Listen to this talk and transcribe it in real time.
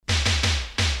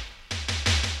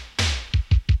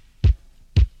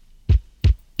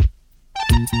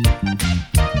This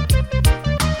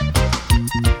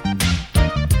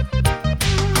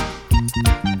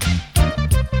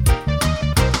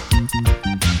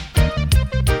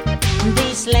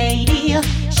lady,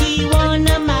 she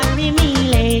wanna marry me,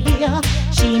 lady.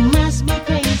 She must be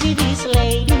crazy, this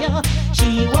lady.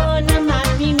 She wanna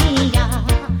marry me, yeah.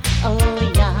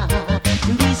 Oh yeah.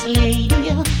 This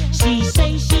lady, she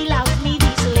say she loves me,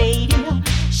 this lady.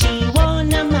 She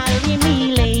wanna marry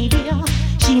me, lady.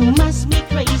 She must be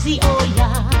crazy, oh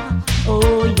yeah.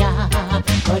 Oh yeah.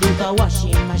 But if a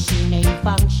washing machine ain't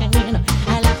functioning,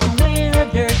 I'll have to wear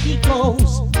dirty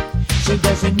clothes. She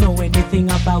doesn't know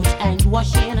anything about hand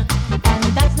washing, and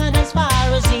that's not as far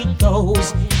as it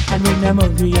goes. And when I'm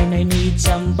hungry and I need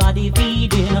somebody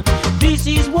feeding, this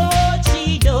is what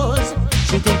she does.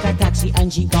 She take a taxi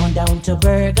and she gone down to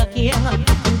Burger King, and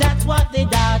that's what the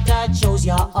data shows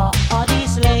ya.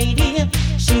 This lady,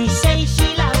 she say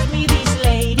she loves me, this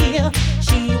lady.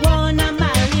 She wanna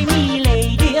marry me,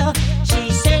 lady. She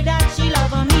say that she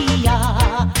love me,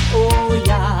 yeah. Oh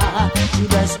yeah. She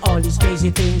does all these crazy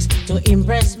things to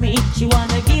impress me. She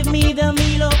wanna give me the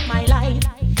meal of my life.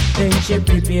 Then she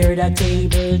prepared a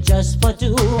table just for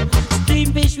two,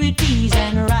 steamed fish with peas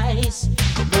and rice.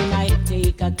 Then I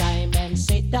take a time and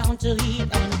sit down to eat,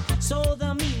 and